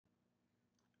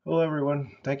Hello,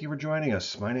 everyone. Thank you for joining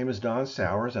us. My name is Don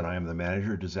Sowers, and I am the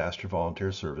Manager of Disaster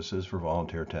Volunteer Services for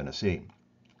Volunteer Tennessee.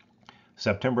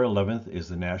 September 11th is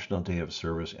the National Day of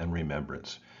Service and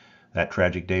Remembrance. That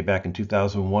tragic day back in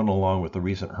 2001, along with the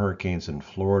recent hurricanes in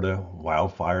Florida,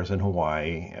 wildfires in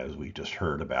Hawaii, as we just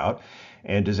heard about,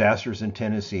 and disasters in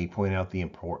Tennessee, point out the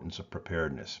importance of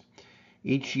preparedness.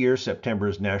 Each year, September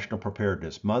is National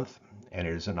Preparedness Month, and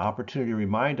it is an opportunity to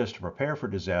remind us to prepare for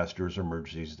disasters or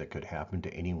emergencies that could happen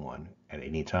to anyone at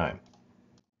any time.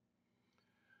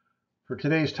 For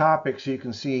today's topics, you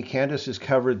can see Candace has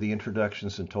covered the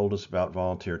introductions and told us about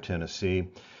Volunteer Tennessee,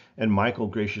 and Michael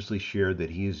graciously shared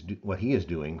that what he is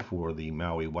doing for the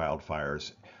Maui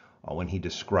wildfires when he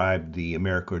described the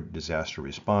AmeriCorps Disaster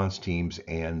Response Teams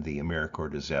and the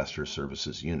AmeriCorps Disaster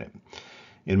Services Unit.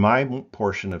 In my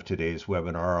portion of today's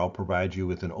webinar, I'll provide you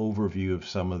with an overview of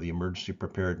some of the emergency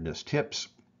preparedness tips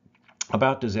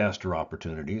about disaster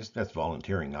opportunities, that's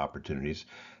volunteering opportunities,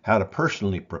 how to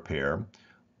personally prepare,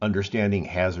 understanding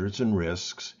hazards and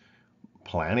risks,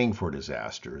 planning for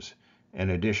disasters, and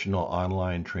additional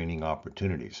online training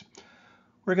opportunities.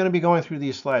 We're going to be going through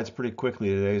these slides pretty quickly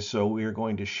today, so we are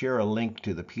going to share a link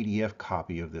to the PDF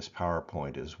copy of this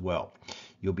PowerPoint as well.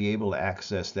 You'll be able to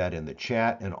access that in the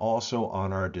chat and also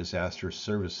on our Disaster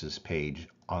Services page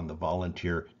on the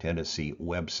Volunteer Tennessee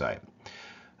website.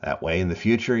 That way, in the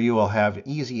future, you will have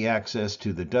easy access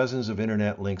to the dozens of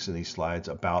internet links in these slides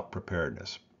about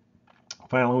preparedness.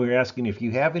 Finally, we're asking if you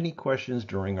have any questions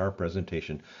during our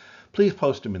presentation, please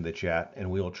post them in the chat and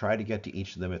we will try to get to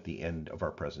each of them at the end of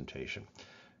our presentation.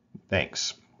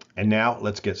 Thanks. And now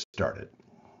let's get started.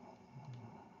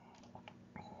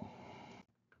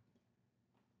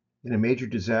 In a major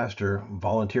disaster,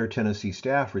 Volunteer Tennessee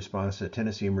staff responds to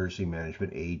Tennessee Emergency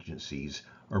Management Agency's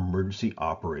Emergency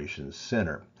Operations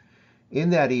Center. In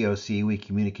that EOC, we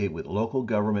communicate with local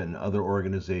government and other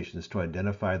organizations to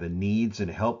identify the needs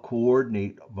and help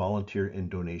coordinate volunteer and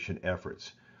donation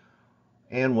efforts.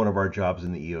 And one of our jobs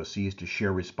in the EOC is to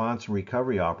share response and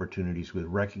recovery opportunities with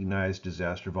recognized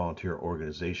disaster volunteer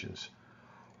organizations.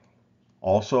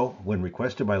 Also, when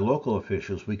requested by local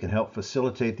officials, we can help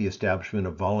facilitate the establishment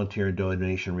of volunteer and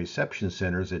donation reception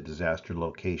centers at disaster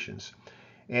locations.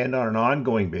 And on an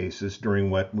ongoing basis, during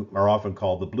what are often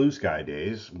called the blue sky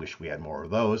days, wish we had more of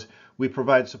those, we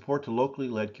provide support to locally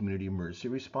led community emergency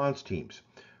response teams.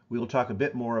 We will talk a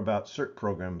bit more about CERT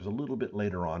programs a little bit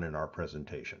later on in our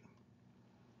presentation.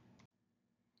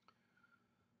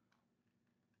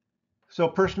 So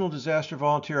personal disaster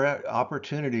volunteer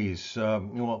opportunities,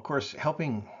 of course,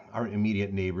 helping our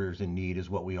immediate neighbors in need is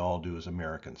what we all do as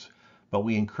Americans. But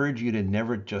we encourage you to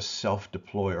never just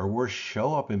self-deploy or worse,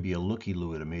 show up and be a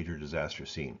looky-loo at a major disaster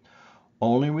scene.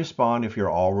 Only respond if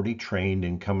you're already trained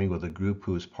in coming with a group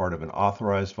who is part of an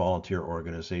authorized volunteer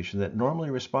organization that normally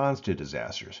responds to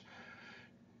disasters.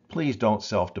 Please don't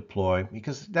self-deploy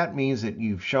because that means that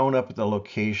you've shown up at the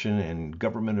location and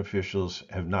government officials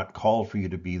have not called for you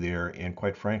to be there, and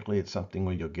quite frankly, it's something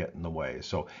where you'll get in the way.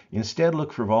 So instead,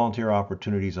 look for volunteer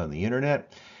opportunities on the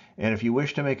internet, and if you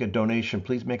wish to make a donation,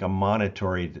 please make a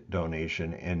monetary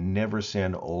donation and never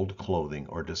send old clothing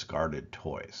or discarded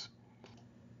toys.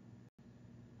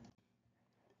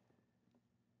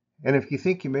 And if you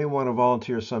think you may want to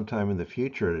volunteer sometime in the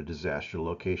future at a disaster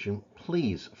location,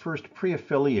 please first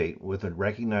pre-affiliate with a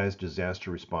recognized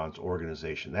disaster response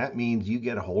organization. That means you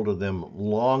get a hold of them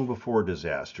long before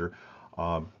disaster,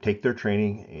 take their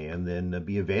training, and then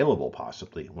be available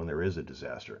possibly when there is a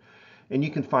disaster. And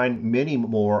you can find many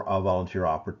more volunteer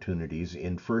opportunities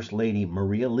in First Lady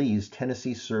Maria Lee's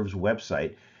Tennessee Serves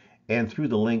website and through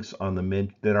the links on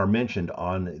that are mentioned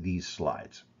on these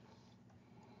slides.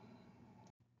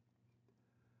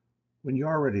 When you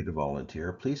are ready to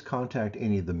volunteer, please contact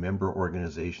any of the member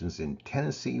organizations in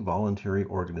Tennessee Voluntary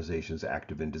Organizations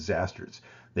Active in Disasters.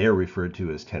 They are referred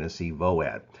to as Tennessee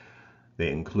VOAD.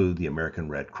 They include the American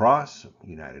Red Cross,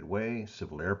 United Way,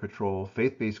 Civil Air Patrol,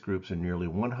 faith-based groups, and nearly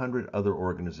 100 other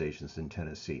organizations in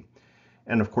Tennessee.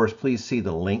 And of course, please see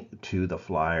the link to the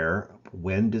flyer,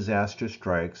 When Disaster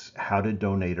Strikes, How to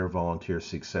Donate or Volunteer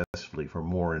Successfully for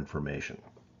more information.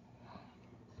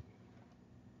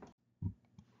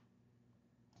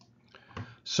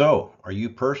 So, are you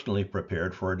personally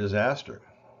prepared for a disaster?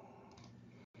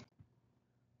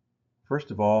 First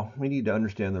of all, we need to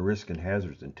understand the risks and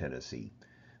hazards in Tennessee.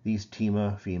 These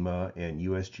FEMA, and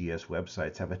USGS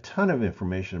websites have a ton of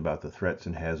information about the threats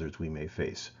and hazards we may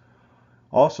face.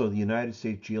 Also, the United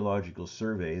States Geological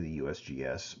Survey, the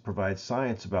USGS, provides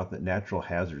science about the natural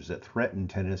hazards that threaten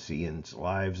Tennesseans'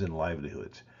 lives and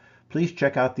livelihoods. Please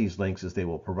check out these links as they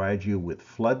will provide you with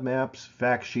flood maps,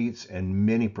 fact sheets, and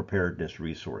many preparedness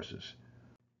resources.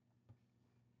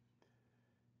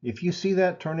 If you see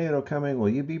that tornado coming, will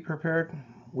you be prepared?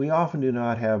 We often do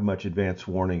not have much advance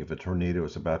warning if a tornado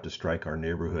is about to strike our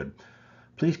neighborhood.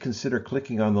 Please consider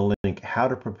clicking on the link How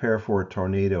to Prepare for a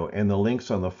Tornado and the links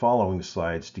on the following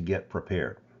slides to get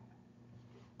prepared.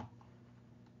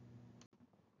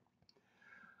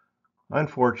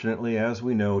 Unfortunately, as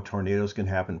we know, tornadoes can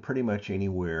happen pretty much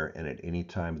anywhere and at any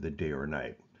time of the day or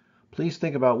night. Please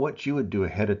think about what you would do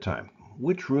ahead of time.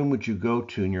 Which room would you go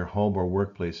to in your home or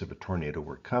workplace if a tornado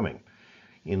were coming?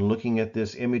 In looking at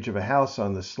this image of a house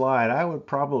on the slide, I would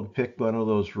probably pick one of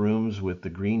those rooms with the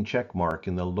green check mark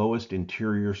in the lowest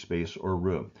interior space or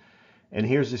room. And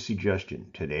here's a suggestion.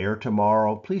 Today or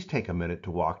tomorrow, please take a minute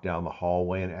to walk down the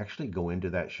hallway and actually go into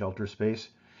that shelter space.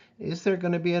 Is there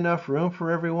going to be enough room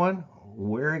for everyone?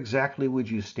 Where exactly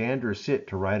would you stand or sit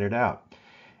to write it out?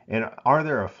 And are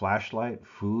there a flashlight,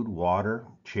 food, water,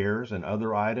 chairs, and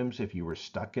other items if you were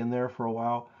stuck in there for a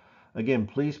while? Again,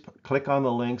 please click on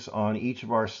the links on each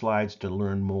of our slides to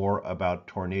learn more about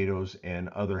tornadoes and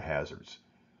other hazards.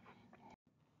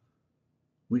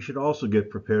 We should also get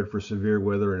prepared for severe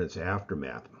weather and its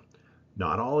aftermath.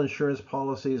 Not all insurance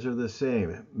policies are the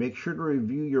same. Make sure to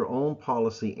review your own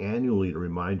policy annually to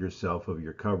remind yourself of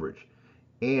your coverage.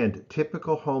 And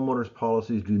typical homeowners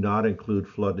policies do not include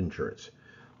flood insurance.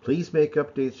 Please make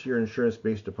updates to your insurance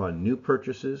based upon new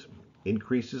purchases,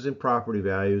 increases in property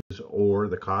values, or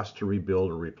the cost to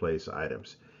rebuild or replace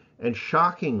items. And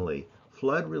shockingly,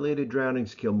 flood-related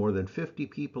drownings kill more than 50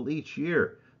 people each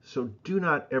year, so do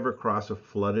not ever cross a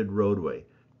flooded roadway.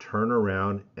 Turn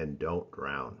around and don't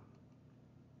drown.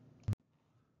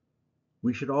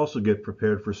 We should also get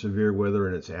prepared for severe weather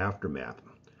and its aftermath.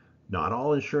 Not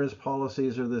all insurance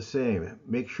policies are the same.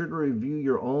 Make sure to review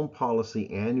your own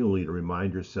policy annually to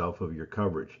remind yourself of your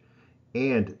coverage.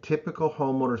 And typical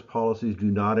homeowners policies do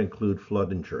not include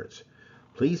flood insurance.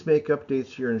 Please make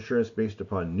updates to your insurance based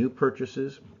upon new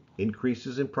purchases,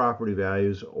 increases in property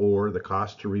values, or the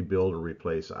cost to rebuild or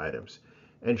replace items.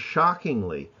 And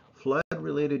shockingly,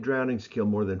 flood-related drownings kill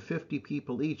more than 50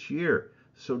 people each year,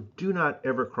 so do not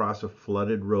ever cross a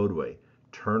flooded roadway.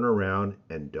 Turn around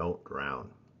and don't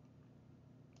drown.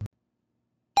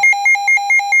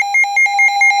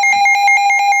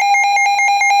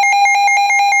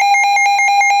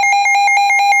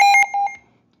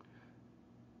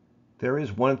 There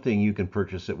is one thing you can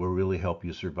purchase that will really help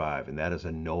you survive, and that is a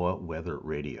NOAA weather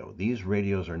radio. These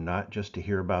radios are not just to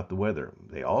hear about the weather.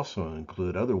 They also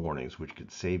include other warnings which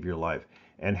could save your life.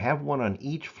 And have one on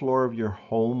each floor of your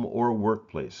home or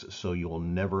workplace so you'll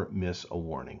never miss a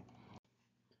warning.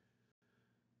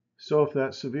 So if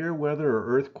that severe weather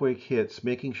or earthquake hits,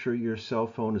 making sure your cell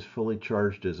phone is fully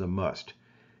charged is a must.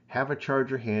 Have a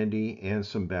charger handy and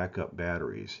some backup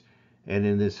batteries. And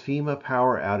in this FEMA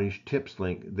power outage tips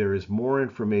link, there is more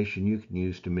information you can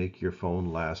use to make your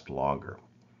phone last longer.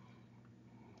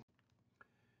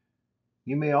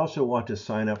 You may also want to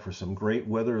sign up for some great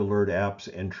weather alert apps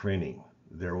and training.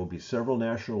 There will be several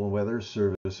National Weather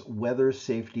Service Weather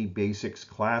Safety Basics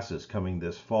classes coming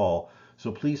this fall,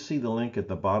 so please see the link at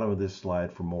the bottom of this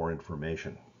slide for more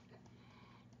information.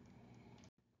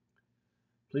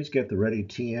 Please get the Ready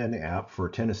TN app for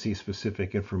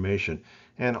Tennessee-specific information,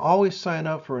 and always sign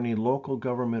up for any local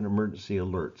government emergency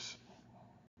alerts.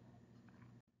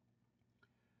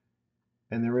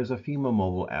 And there is a FEMA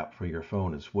mobile app for your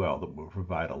phone as well that will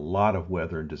provide a lot of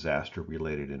weather and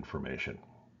disaster-related information.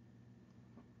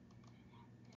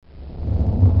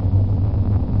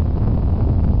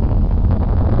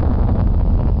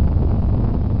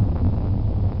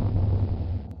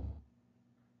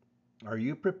 Are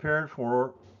you prepared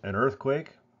for an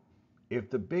earthquake? If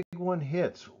the big one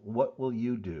hits, what will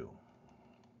you do?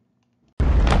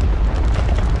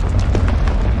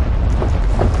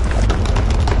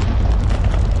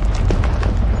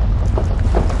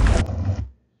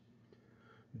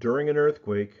 During an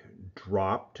earthquake,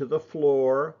 drop to the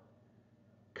floor,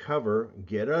 cover,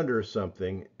 get under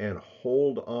something, and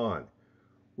hold on.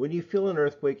 When you feel an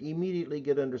earthquake, immediately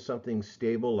get under something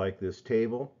stable like this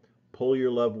table, pull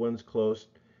your loved ones close,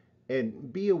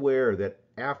 and be aware that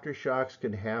aftershocks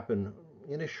can happen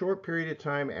in a short period of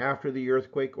time after the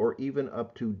earthquake or even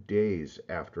up to days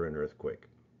after an earthquake.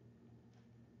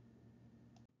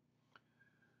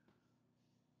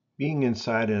 Being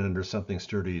inside and under something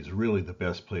sturdy is really the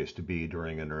best place to be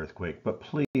during an earthquake, but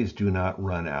please do not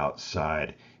run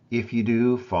outside. If you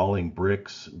do, falling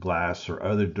bricks, glass, or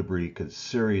other debris could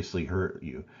seriously hurt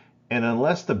you. And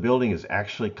unless the building is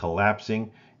actually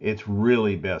collapsing, it's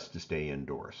really best to stay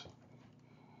indoors.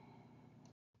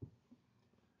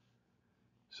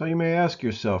 So you may ask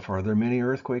yourself, are there many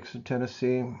earthquakes in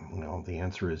Tennessee? Well, the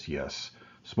answer is yes.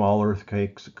 Small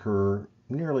earthquakes occur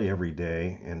nearly every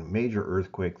day, and a major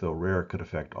earthquake, though rare, could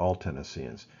affect all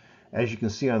Tennesseans. As you can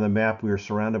see on the map, we are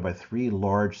surrounded by 3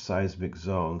 large seismic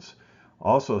zones.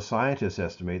 Also, scientists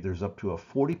estimate there's up to a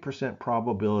 40%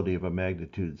 probability of a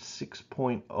magnitude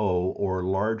 6.0 or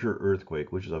larger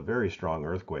earthquake, which is a very strong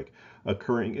earthquake,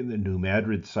 occurring in the New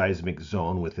Madrid seismic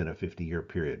zone within a 50-year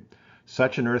period.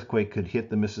 Such an earthquake could hit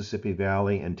the Mississippi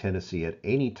Valley and Tennessee at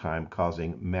any time,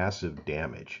 causing massive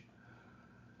damage.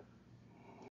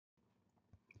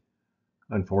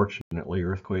 Unfortunately,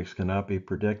 earthquakes cannot be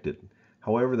predicted.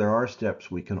 However, there are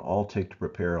steps we can all take to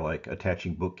prepare, like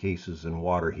attaching bookcases and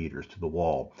water heaters to the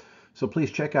wall. So please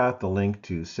check out the link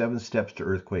to 7 Steps to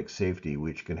Earthquake Safety,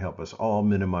 which can help us all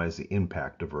minimize the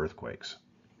impact of earthquakes.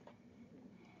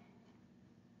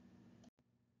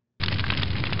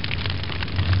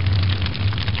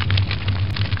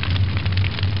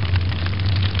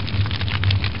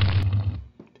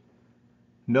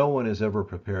 No one is ever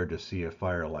prepared to see a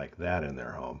fire like that in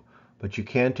their home, but you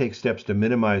can take steps to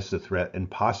minimize the threat and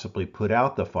possibly put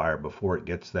out the fire before it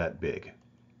gets that big.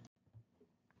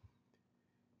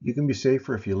 You can be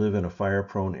safer if you live in a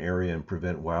fire-prone area and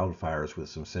prevent wildfires with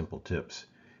some simple tips.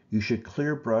 You should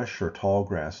clear brush or tall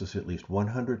grasses at least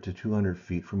 100 to 200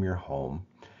 feet from your home.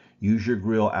 Use your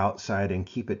grill outside and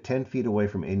keep it 10 feet away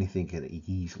from anything that can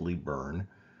easily burn.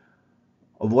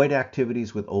 Avoid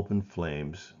activities with open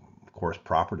flames. Of course,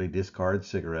 properly discard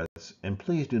cigarettes, and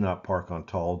please do not park on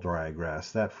tall, dry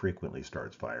grass. That frequently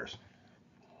starts fires.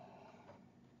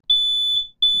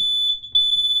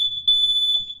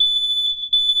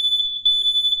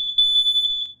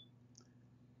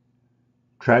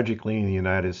 Tragically, in the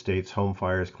United States, home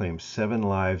fires claim 7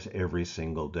 lives every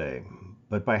single day.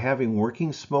 But by having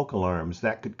working smoke alarms,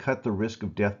 that could cut the risk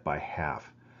of death by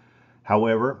half.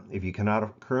 However, if you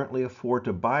cannot currently afford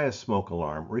to buy a smoke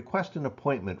alarm, request an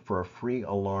appointment for a free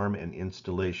alarm and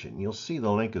installation. You'll see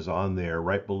the link is on there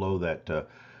right below that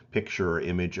picture or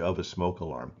image of a smoke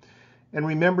alarm. And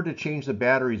remember to change the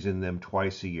batteries in them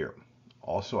twice a year.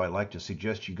 Also, I'd like to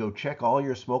suggest you go check all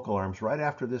your smoke alarms right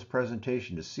after this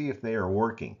presentation to see if they are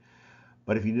working.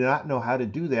 But if you do not know how to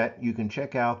do that, you can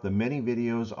check out the many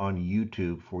videos on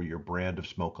YouTube for your brand of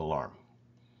smoke alarm.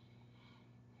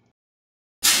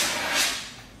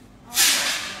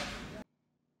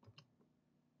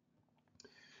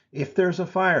 If there's a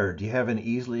fire, do you have an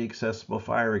easily accessible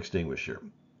fire extinguisher?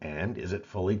 And is it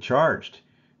fully charged?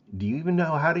 Do you even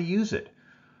know how to use it?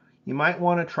 You might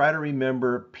want to try to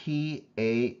remember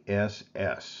PASS.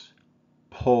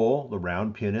 Pull the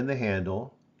round pin in the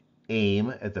handle,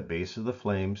 aim at the base of the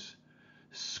flames,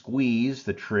 squeeze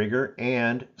the trigger,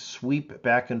 and sweep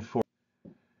back and forth.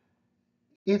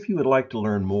 If you would like to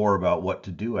learn more about what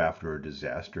to do after a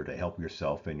disaster to help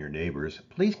yourself and your neighbors,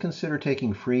 please consider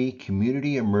taking free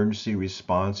Community Emergency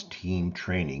Response Team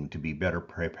training to be better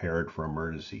prepared for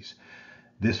emergencies.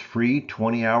 This free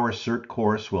 20-hour CERT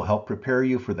course will help prepare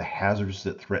you for the hazards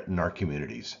that threaten our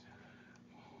communities.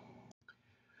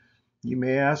 You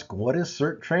may ask, what is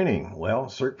CERT training? Well,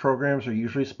 CERT programs are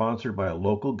usually sponsored by a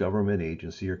local government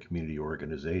agency or community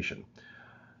organization.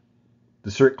 The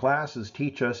CERT classes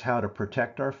teach us how to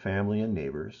protect our family and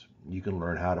neighbors. You can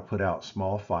learn how to put out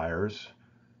small fires,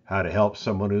 how to help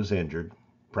someone who's injured,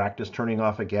 practice turning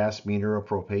off a gas meter or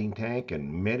propane tank,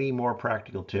 and many more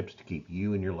practical tips to keep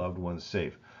you and your loved ones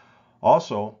safe.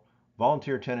 Also,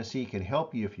 Volunteer Tennessee can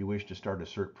help you if you wish to start a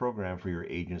CERT program for your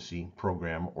agency,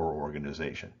 program, or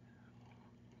organization.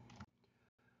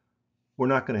 We're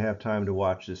not going to have time to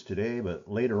watch this today, but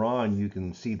later on you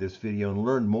can see this video and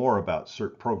learn more about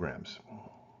CERT programs.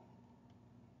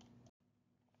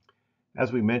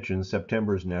 As we mentioned,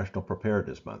 September is National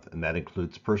Preparedness Month, and that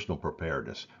includes personal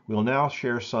preparedness. We'll now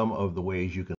share some of the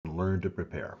ways you can learn to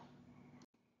prepare.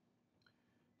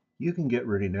 You can get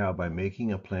ready now by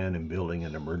making a plan and building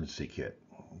an emergency kit.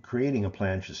 Creating a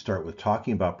plan should start with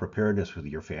talking about preparedness with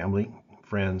your family,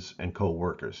 friends, and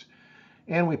co-workers.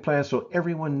 And we plan so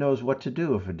everyone knows what to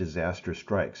do if a disaster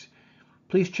strikes.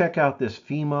 Please check out this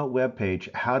FEMA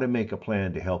webpage, How to Make a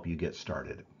Plan, to help you get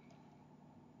started.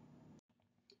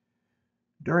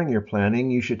 During your planning,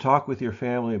 you should talk with your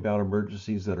family about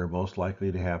emergencies that are most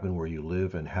likely to happen where you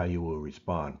live and how you will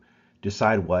respond.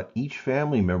 Decide what each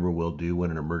family member will do when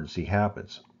an emergency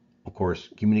happens. Of course,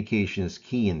 communication is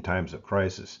key in times of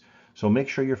crisis, so make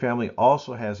sure your family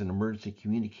also has an emergency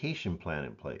communication plan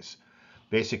in place.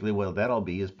 Basically, what that'll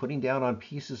be is putting down on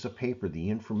pieces of paper the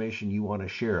information you want to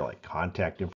share, like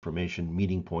contact information,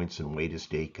 meeting points, and way to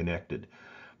stay connected.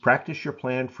 Practice your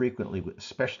plan frequently,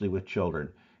 especially with children,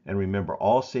 and remember,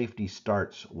 all safety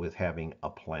starts with having a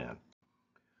plan.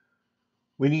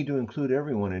 We need to include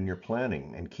everyone in your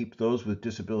planning and keep those with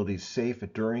disabilities safe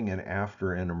during and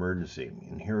after an emergency.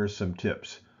 And here are some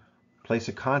tips. Place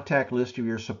a contact list of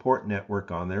your support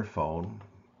network on their phone.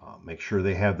 Make sure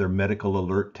they have their medical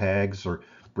alert tags or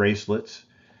bracelets.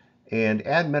 And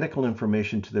add medical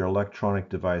information to their electronic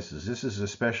devices. This is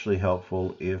especially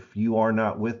helpful if you are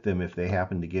not with them if they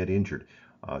happen to get injured.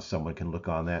 Someone can look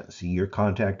on that and see your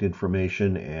contact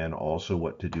information and also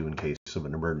what to do in case of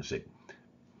an emergency.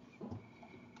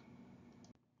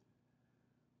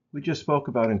 We just spoke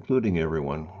about including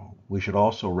everyone. We should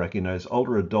also recognize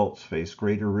older adults face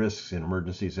greater risks in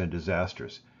emergencies and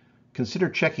disasters. Consider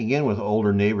checking in with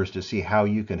older neighbors to see how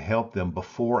you can help them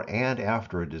before and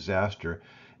after a disaster.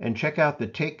 And check out the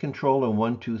Take Control and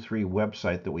 123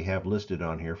 website that we have listed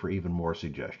on here for even more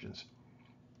suggestions.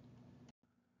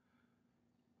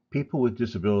 People with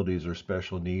disabilities or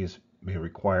special needs may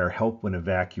require help when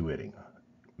evacuating.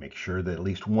 Make sure that at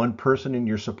least one person in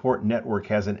your support network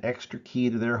has an extra key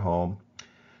to their home.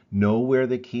 Know where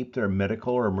they keep their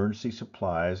medical or emergency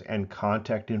supplies and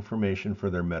contact information for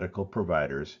their medical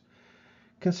providers.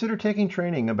 Consider taking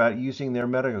training about using their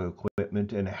medical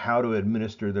equipment and how to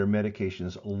administer their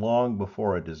medications long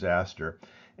before a disaster.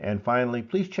 And finally,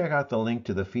 please check out the link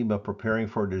to the FEMA Preparing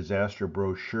for Disaster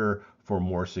brochure for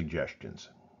more suggestions.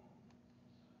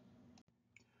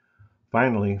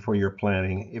 Finally, for your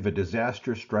planning, if a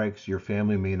disaster strikes, your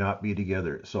family may not be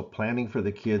together, so planning for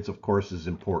the kids, of course, is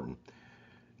important.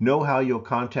 Know how you'll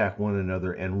contact one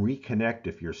another and reconnect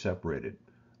if you're separated.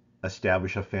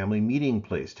 Establish a family meeting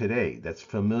place today that's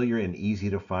familiar and easy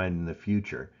to find in the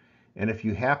future. And if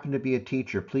you happen to be a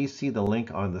teacher, please see the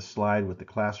link on the slide with the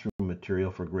classroom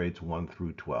material for grades 1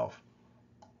 through 12.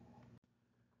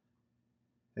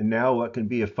 And now what can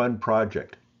be a fun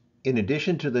project? In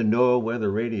addition to the NOAA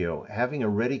weather radio, having a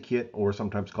ready kit, or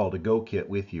sometimes called a go kit,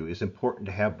 with you is important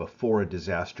to have before a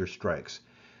disaster strikes.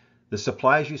 The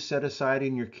supplies you set aside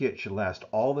in your kit should last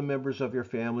all the members of your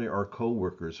family or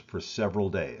co-workers for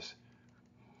several days.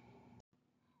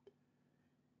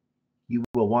 You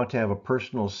will want to have a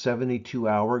personal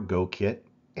 72-hour go kit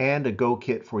and a go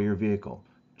kit for your vehicle.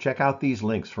 Check out these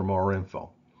links for more info.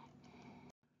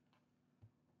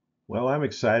 Well, I'm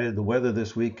excited. The weather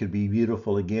this week could be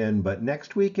beautiful again, but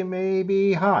next week it may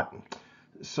be hot.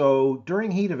 So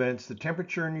during heat events, the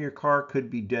temperature in your car could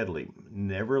be deadly.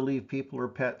 Never leave people or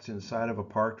pets inside of a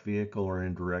parked vehicle or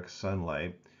in direct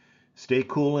sunlight. Stay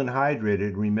cool and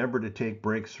hydrated. Remember to take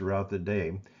breaks throughout the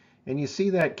day. And you see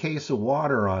that case of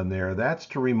water on there. That's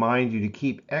to remind you to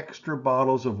keep extra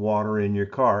bottles of water in your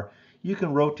car. You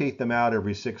can rotate them out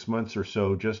every 6 months or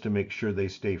so just to make sure they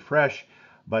stay fresh.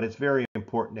 But it's very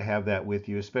important to have that with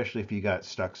you, especially if you got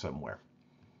stuck somewhere.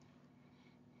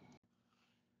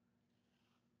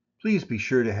 Please be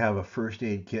sure to have a first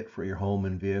aid kit for your home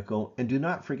and vehicle, and do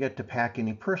not forget to pack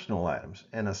any personal items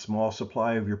and a small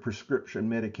supply of your prescription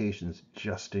medications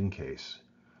just in case.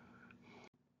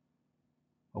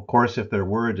 Of course, if there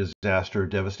were a disaster or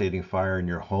devastating fire in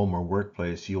your home or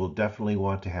workplace, you will definitely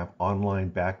want to have online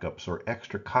backups or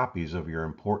extra copies of your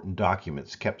important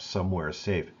documents kept somewhere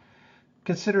safe.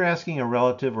 Consider asking a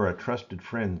relative or a trusted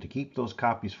friend to keep those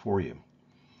copies for you.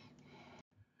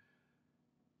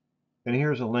 And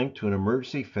here's a link to an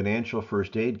emergency financial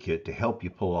first aid kit to help you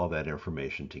pull all that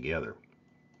information together.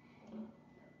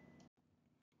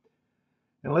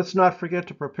 And let's not forget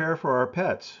to prepare for our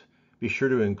pets. Be sure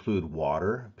to include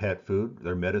water, pet food,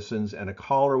 their medicines, and a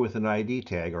collar with an ID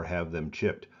tag or have them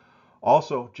chipped.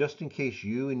 Also, just in case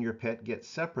you and your pet get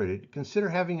separated, consider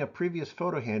having a previous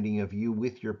photo handy of you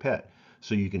with your pet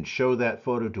so you can show that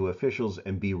photo to officials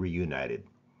and be reunited.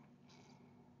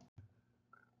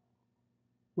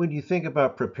 When you think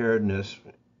about preparedness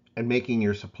and making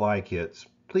your supply kits,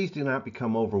 please do not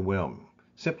become overwhelmed.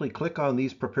 Simply click on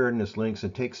these preparedness links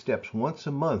and take steps once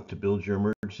a month to build your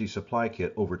emergency supply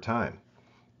kit over time.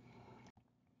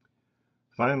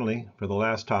 Finally, for the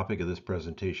last topic of this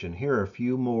presentation, here are a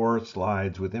few more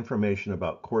slides with information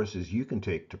about courses you can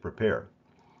take to prepare.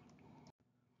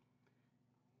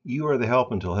 You Are the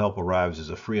Help Until Help Arrives is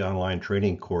a free online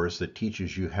training course that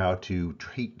teaches you how to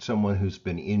treat someone who's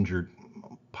been injured,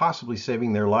 possibly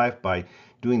saving their life by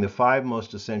doing the 5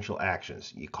 most essential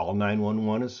actions. You call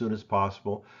 911 as soon as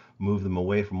possible, move them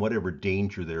away from whatever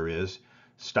danger there is,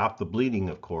 stop the bleeding,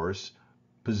 of course,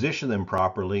 position them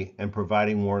properly, and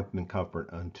providing warmth and comfort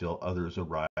until others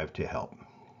arrive to help.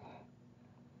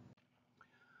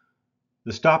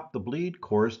 The Stop the Bleed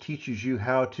course teaches you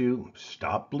how to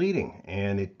stop bleeding,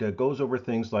 and it goes over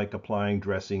things like applying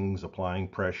dressings, applying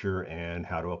pressure, and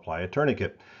how to apply a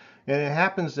tourniquet. And it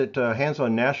happens that Hands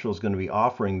On Nashville is going to be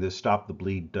offering this Stop the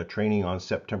Bleed training on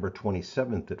September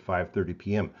 27th at 5:30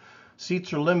 p.m.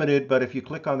 Seats are limited, but if you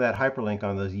click on that hyperlink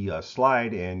on the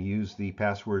slide and use the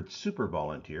password Super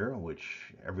Volunteer,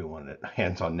 which everyone at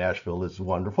Hands On Nashville is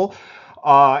wonderful,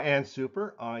 and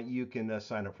super, you can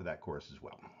sign up for that course as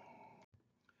well.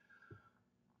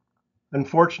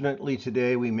 Unfortunately,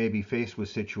 today we may be faced with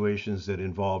situations that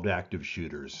involved active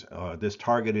shooters. This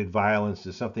targeted violence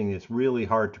is something that's really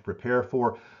hard to prepare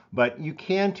for, but you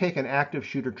can take an active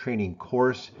shooter training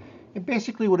course. And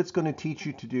basically what it's going to teach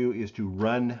you to do is to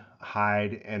run,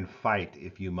 hide, and fight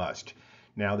if you must.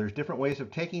 Now, there's different ways of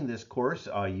taking this course.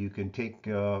 You can take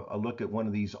a look at one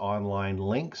of these online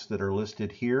links that are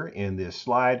listed here in this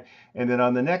slide. And then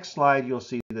on the next slide, you'll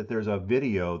see that there's a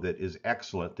video that is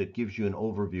excellent that gives you an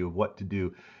overview of what to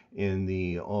do in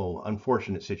the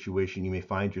unfortunate situation you may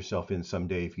find yourself in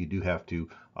someday if you do have to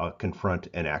confront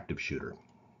an active shooter.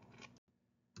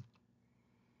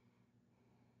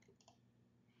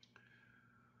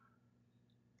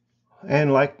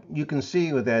 And like you can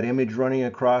see with that image running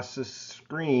across the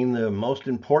screen, the most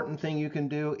important thing you can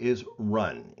do is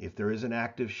run. If there is an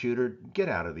active shooter, get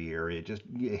out of the area. Just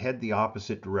head the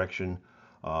opposite direction.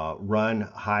 Run,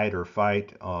 hide, or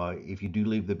fight. If you do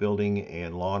leave the building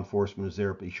and law enforcement is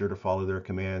there, be sure to follow their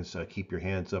commands. Keep your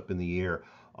hands up in the air.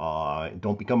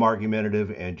 Don't become argumentative,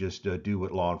 and just do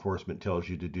what law enforcement tells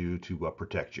you to do to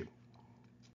protect you.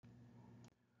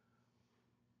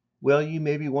 Well, you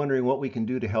may be wondering what we can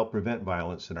do to help prevent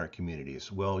violence in our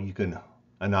communities. Well, you can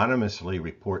anonymously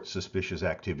report suspicious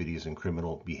activities and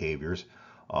criminal behaviors.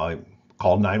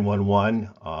 Call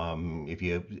 911 if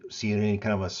you see any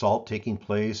kind of assault taking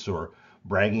place, or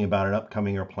bragging about an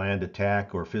upcoming or planned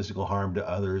attack, or physical harm to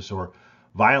others, or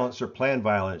violence or planned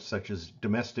violence such as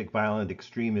domestic violent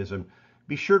extremism.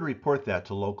 Be sure to report that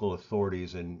to local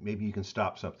authorities, and maybe you can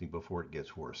stop something before it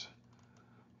gets worse.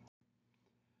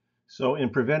 So in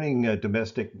preventing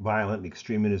domestic violent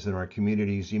extremism in our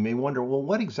communities, you may wonder, well,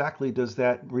 what exactly does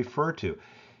that refer to?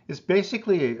 It's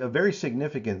basically a very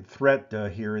significant threat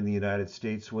here in the United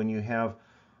States when you have,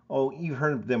 you've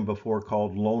heard of them before,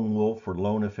 called lone wolf or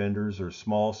lone offenders, or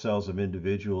small cells of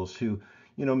individuals who,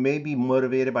 may be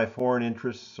motivated by foreign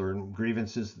interests or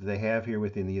grievances that they have here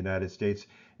within the United States,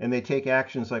 and they take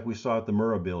actions like we saw at the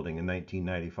Murrah building in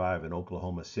 1995 in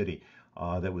Oklahoma City.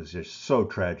 That was just so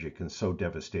tragic and so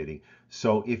devastating.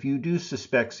 So if you do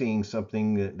suspect seeing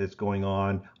something that's going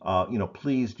on,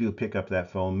 please do pick up that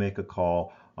phone, make a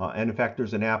call. And in fact,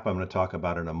 there's an app I'm going to talk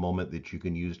about in a moment that you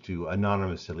can use to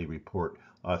anonymously report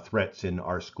threats in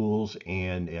our schools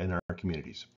and in our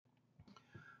communities.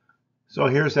 So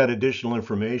here's that additional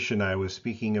information I was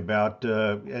speaking about,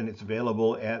 and it's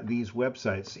available at these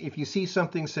websites. If you see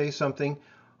something, say something.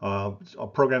 It's a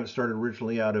program that started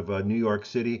originally out of New York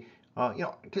City.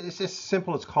 It's as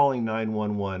simple as calling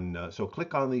 911. So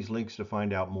click on these links to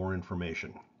find out more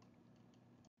information.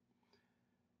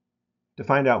 To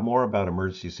find out more about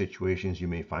emergency situations you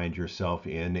may find yourself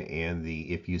in and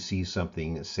the If You See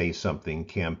Something, Say Something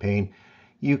campaign,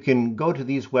 you can go to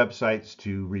these websites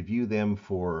to review them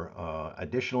for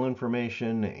additional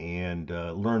information and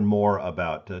learn more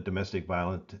about domestic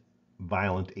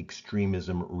violent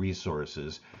extremism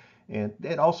resources. And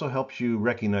it also helps you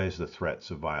recognize the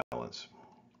threats of violence.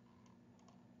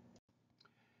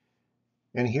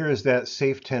 And here is that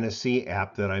Safe Tennessee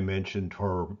app that I mentioned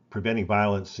for preventing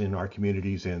violence in our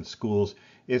communities and schools.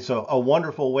 It's a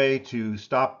wonderful way to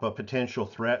stop potential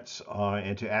threats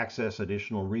and to access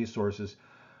additional resources.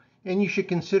 And you should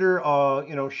consider,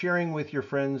 sharing with your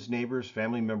friends, neighbors,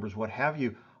 family members, what have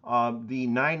you, the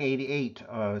 988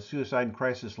 Suicide and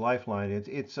Crisis Lifeline.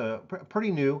 It's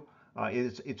pretty new.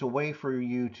 It's a way for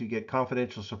you to get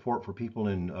confidential support for people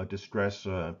in distress,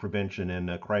 prevention,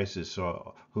 and crisis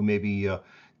who may be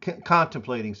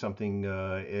contemplating something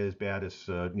as bad as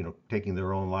taking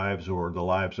their own lives or the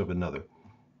lives of another.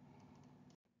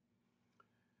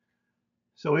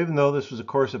 So even though this was a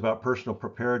course about personal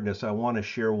preparedness, I want to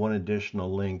share one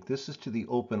additional link. This is to the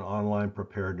open online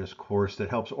preparedness course that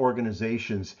helps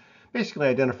organizations basically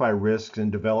identify risks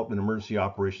and develop an emergency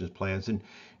operations plans, and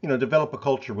develop a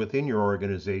culture within your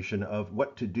organization of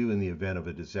what to do in the event of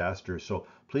a disaster. So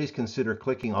please consider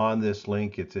clicking on this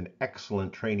link. It's an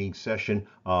excellent training session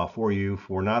for you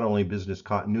for not only business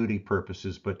continuity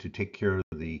purposes, but to take care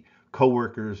of the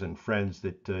coworkers and friends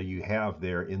that you have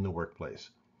there in the workplace.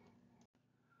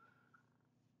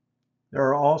 There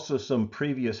are also some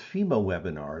previous FEMA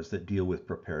webinars that deal with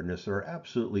preparedness that are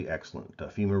absolutely excellent.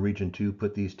 FEMA Region 2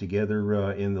 put these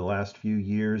together in the last few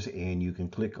years, and you can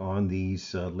click on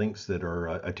these links that are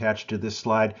attached to this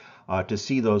slide to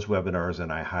see those webinars,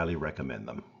 and I highly recommend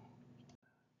them.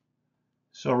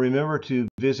 So remember to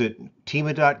visit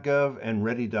tn.gov and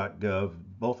ready.gov.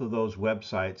 Both of those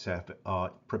websites have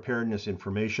preparedness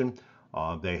information.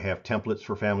 They have templates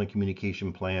for family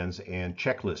communication plans and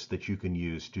checklists that you can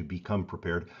use to become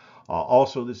prepared.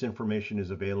 Also, this information is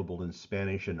available in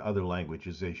Spanish and other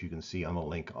languages, as you can see on the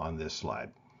link on this slide.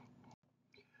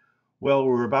 Well,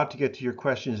 we're about to get to your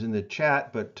questions in the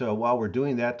chat, but while we're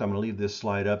doing that, I'm going to leave this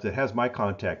slide up that has my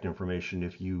contact information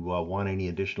if you want any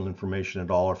additional information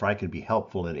at all, or if I can be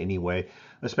helpful in any way,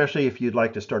 especially if you'd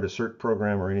like to start a CERT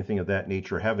program or anything of that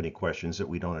nature, or have any questions that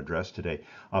we don't address today.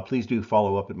 Please do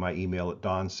follow up at my email at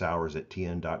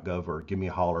donsowers@tn.gov or give me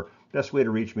a holler. Best way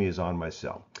to reach me is on my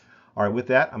cell. All right, with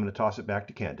that, I'm going to toss it back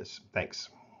to Candace. Thanks.